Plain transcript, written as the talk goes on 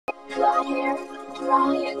Flat hair,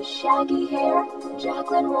 dry and shaggy hair,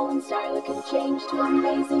 Jacqueline Rolling Styler can change to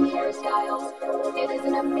amazing hairstyles. It is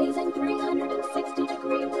an amazing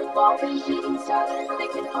 360-degree revolving heating styler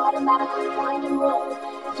that can automatically wind and roll.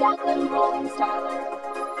 Jacqueline Rolling Styler.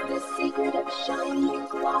 The secret of shiny and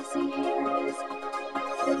glossy hair is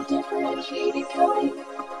the differentiated coating.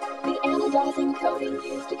 The anodizing coating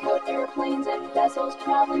used to coat airplanes and vessels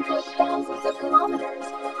traveling for thousands of kilometers.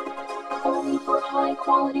 Only for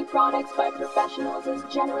high-quality products by professionals is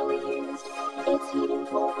generally used. Its heating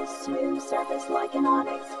full with smooth surface like an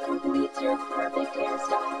onyx completes your perfect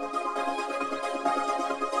hairstyle.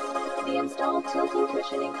 The installed tilting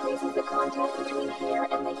cushion increases the contact between hair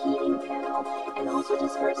and the heating panel and also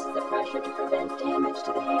disperses the pressure to prevent damage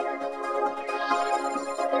to the hair.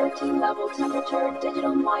 13-level temperature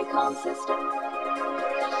digital MyCom system.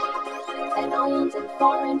 And ions and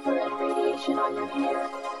far infrared radiation on your hair.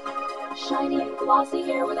 Shiny and glossy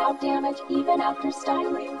hair without damage even after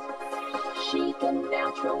styling. Chic and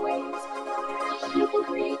natural waves. You can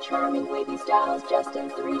create charming wavy styles just in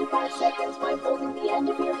 3 to 5 seconds by holding the end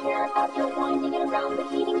of your hair after winding it around the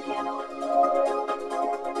heating panel.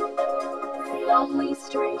 Lovely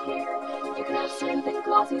straight hair. You can have smooth and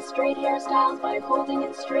glossy straight hairstyles by holding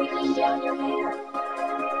and straightening down your hair.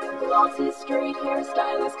 Glossy straight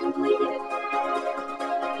hairstyle is completed.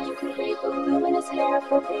 You can create voluminous hair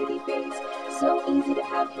for baby face. So easy to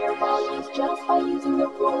have hair volumes just by using the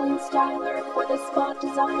rolling styler for the spot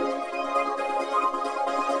designer.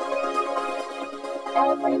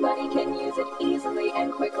 Everybody can use it easily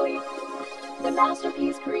and quickly. The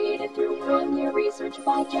masterpiece created through 1-year research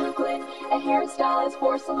by Jacqueline, a hairstylist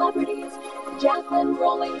for celebrities. Jacqueline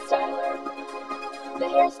Rolling Styler. The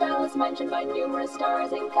hairstyle is mentioned by numerous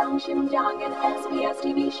stars in Gang Shim-jang and SBS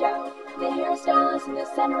TV show. The hairstyle is in the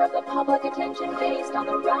center of the public attention based on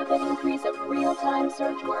the rapid increase of real-time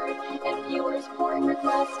search word and viewers pouring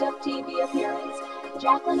requests of TV appearance.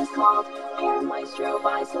 Jacqueline is called Hair Maestro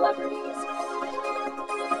by celebrities.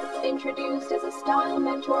 Introduced as a style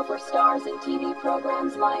mentor for stars in TV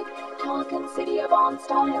programs like Talk and City of On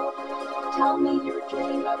Style, Tell Me Your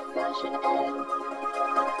Dream of Fashion Ed,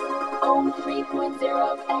 Own 3.0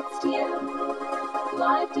 of XTM,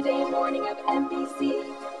 Live Today Morning of NBC,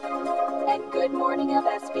 and Good Morning of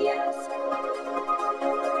SBS.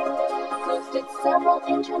 Hosted several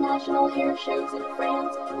international hair shows in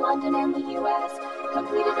France, London, and the US.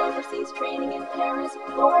 Completed overseas training in Paris,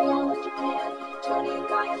 L'Oreal in Japan, Tony and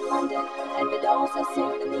Guy in London, and Vidal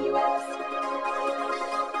Sassoon in the US.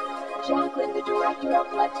 Jacqueline, the director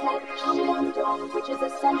of La Tête Chamandong, which is a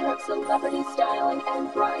center of celebrity styling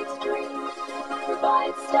and bride's dream,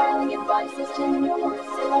 provides styling advices to numerous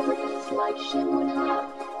celebrities like Shin Won-ha,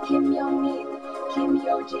 Kim Yong-min, Kim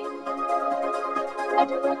Yo-jin. A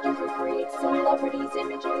director who creates celebrities'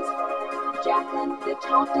 images. Jacqueline, the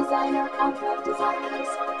top designer of designers.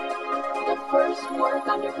 The first work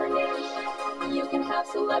under her name. You can have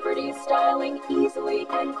celebrities styling easily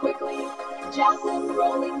and quickly. Jacqueline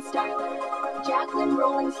Rolling Styler. Jacqueline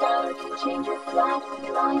Rolling Styler can change your flat,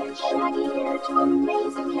 dry, and shaggy hair to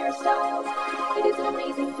amazing hairstyles. It is an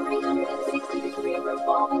amazing 360-degree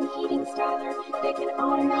revolving heating styler that can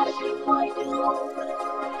automatically wind and roll.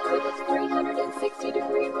 With its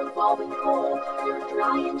 360-degree revolving pole, your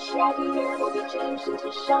dry and shaggy hair will be changed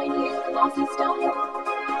into shiny and glossy style.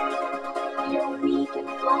 Your weak and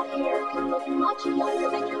flat hair can look much younger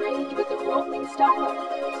than your age with the rolling styler.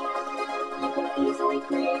 You can easily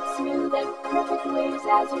create smooth and perfect waves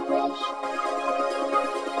as you wish.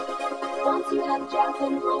 Once you have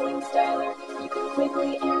Jacqueline Rolling Styler, you can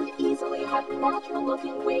quickly and easily have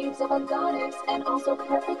natural-looking waves of a goddess and also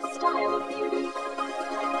perfect style of beauty.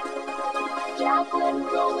 Jacqueline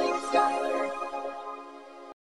Rolling Styler.